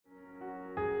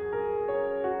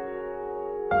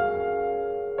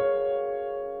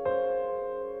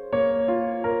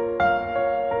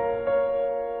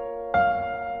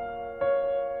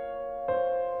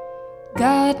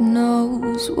God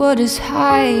knows what is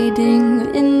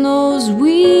hiding in those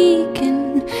weak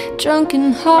and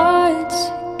drunken hearts.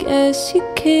 Guess you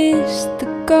kissed the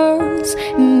girls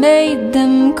and made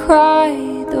them cry,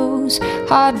 those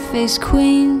hard-faced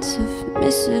queens of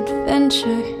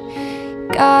misadventure.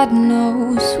 God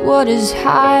knows what is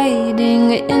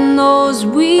hiding in those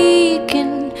weak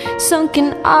and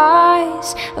sunken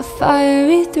eyes, a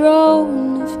fiery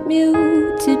throne of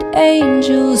muted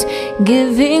angels,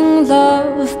 giving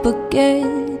love but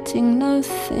getting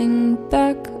nothing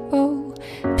back. Oh,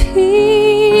 people,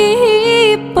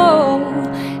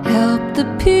 help the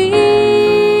people.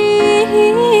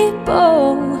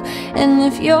 And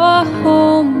if you're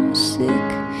homesick,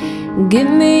 give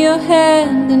me your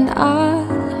hand and I'll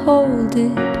hold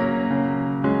it.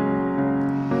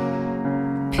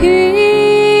 People,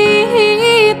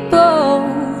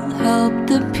 help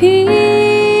the people.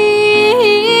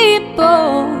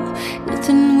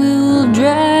 Nothing will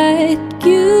drag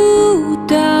you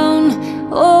down.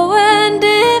 Oh, and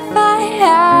if I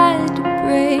had a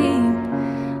brain,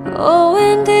 oh,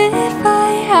 and if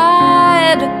I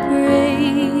had a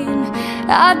brain,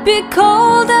 I'd be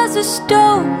cold as a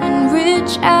stone and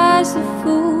rich as a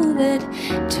fool that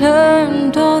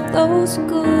turned all those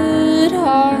good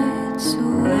hearts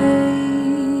away.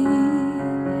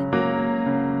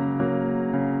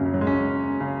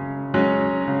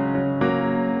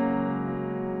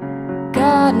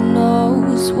 God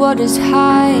knows what is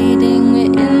hiding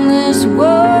in this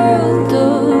world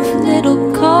of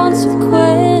little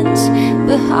consequence,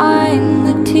 behind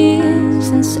the tears,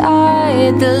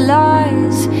 inside the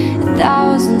lies,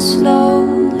 1,000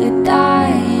 slowly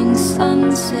dying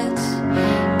sunsets.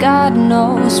 God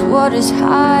knows what is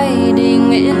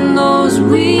hiding in those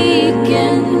weak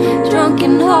and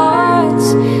drunken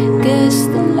hearts. Guess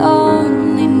the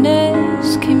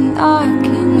loneliness came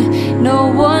knocking. No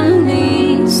one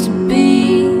needs to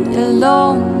be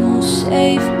alone. No,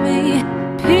 save me.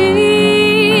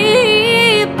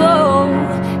 People,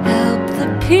 help the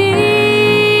people.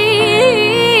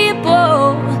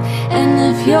 And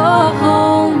if you're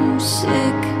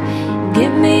homesick,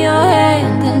 give me your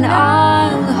hand and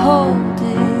I'll hold it.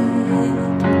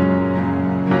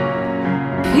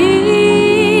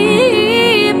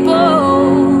 People,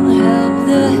 help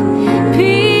the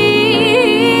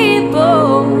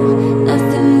people.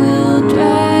 Nothing will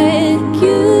drag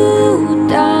you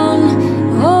down.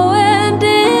 Oh, and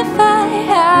if I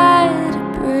had a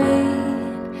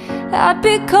brain, I'd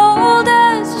be cold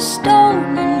as a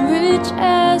stone and rich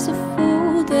as a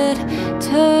fool that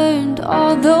turned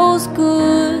all those